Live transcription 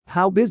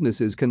How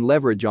businesses can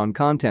leverage on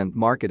content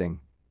marketing.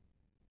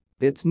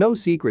 It's no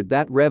secret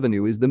that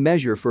revenue is the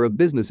measure for a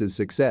business's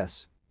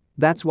success.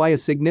 That's why a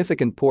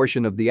significant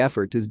portion of the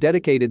effort is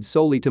dedicated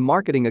solely to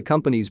marketing a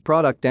company's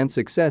product and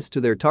success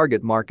to their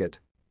target market.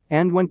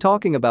 And when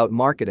talking about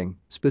marketing,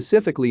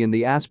 specifically in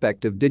the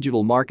aspect of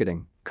digital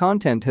marketing,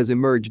 content has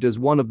emerged as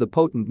one of the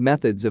potent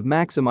methods of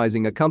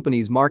maximizing a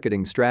company's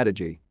marketing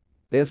strategy.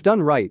 If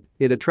done right,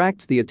 it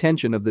attracts the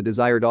attention of the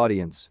desired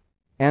audience.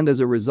 And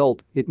as a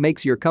result, it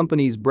makes your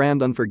company's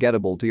brand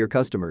unforgettable to your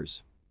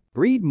customers.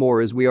 Read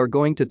more as we are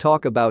going to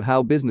talk about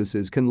how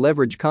businesses can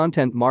leverage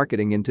content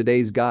marketing in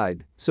today's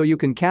guide so you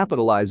can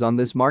capitalize on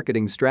this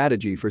marketing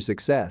strategy for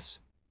success.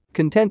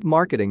 Content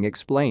marketing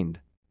explained.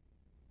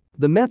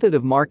 The method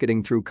of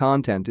marketing through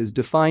content is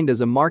defined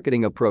as a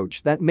marketing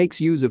approach that makes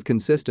use of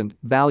consistent,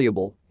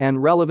 valuable,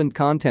 and relevant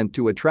content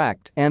to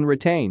attract and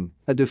retain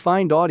a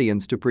defined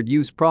audience to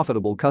produce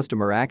profitable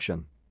customer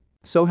action.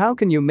 So how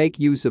can you make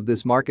use of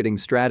this marketing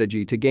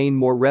strategy to gain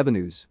more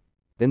revenues?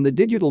 In the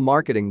digital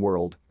marketing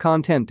world,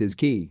 content is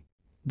key.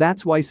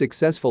 That's why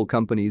successful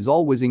companies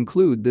always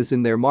include this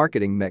in their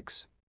marketing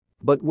mix.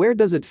 But where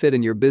does it fit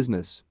in your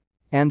business?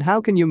 And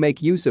how can you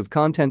make use of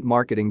content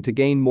marketing to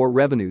gain more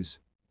revenues?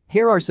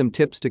 Here are some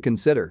tips to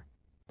consider.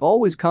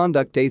 Always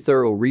conduct a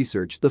thorough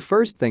research. The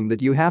first thing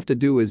that you have to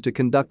do is to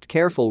conduct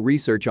careful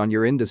research on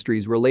your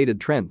industry's related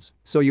trends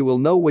so you will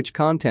know which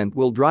content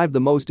will drive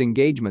the most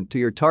engagement to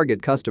your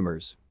target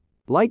customers.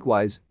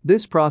 Likewise,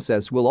 this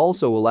process will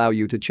also allow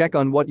you to check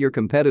on what your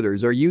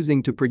competitors are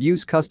using to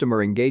produce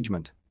customer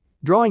engagement.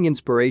 Drawing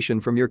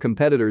inspiration from your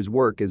competitors'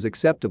 work is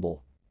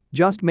acceptable.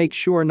 Just make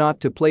sure not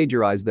to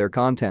plagiarize their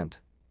content.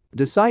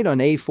 Decide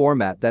on a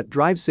format that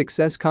drives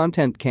success.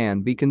 Content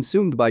can be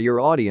consumed by your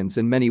audience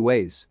in many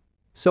ways.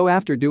 So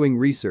after doing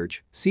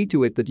research, see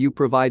to it that you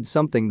provide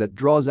something that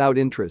draws out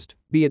interest,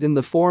 be it in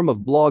the form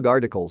of blog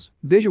articles,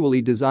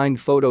 visually designed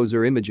photos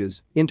or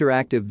images,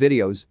 interactive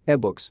videos,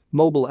 ebooks,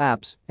 mobile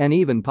apps, and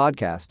even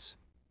podcasts.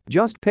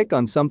 Just pick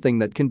on something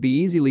that can be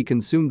easily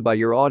consumed by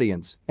your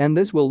audience, and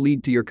this will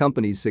lead to your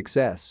company's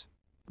success.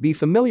 Be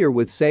familiar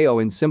with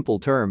SEO. In simple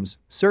terms,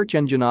 search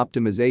engine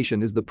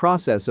optimization is the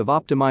process of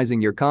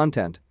optimizing your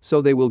content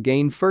so they will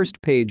gain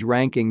first-page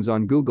rankings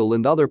on Google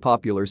and other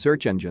popular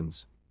search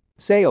engines.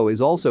 SEO is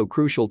also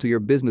crucial to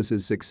your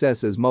business's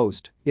success as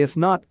most, if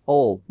not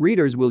all,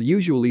 readers will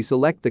usually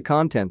select the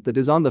content that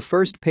is on the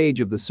first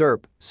page of the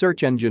SERP,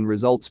 search engine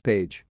results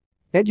page.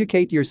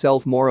 Educate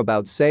yourself more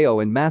about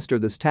SEO and master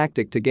this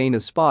tactic to gain a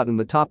spot in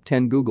the top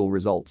 10 Google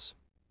results.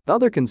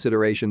 Other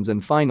considerations.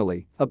 And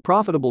finally, a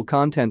profitable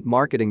content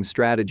marketing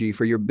strategy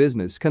for your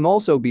business can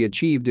also be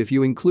achieved if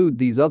you include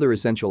these other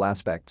essential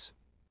aspects.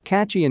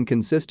 Catchy and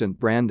consistent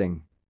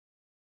branding.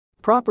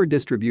 Proper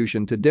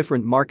distribution to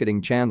different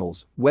marketing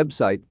channels,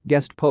 website,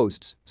 guest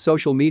posts,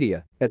 social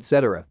media,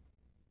 etc.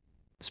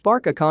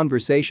 Spark a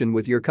conversation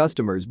with your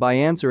customers by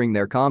answering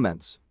their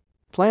comments.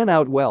 Plan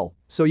out well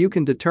so you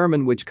can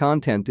determine which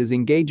content is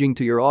engaging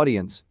to your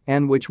audience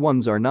and which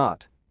ones are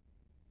not.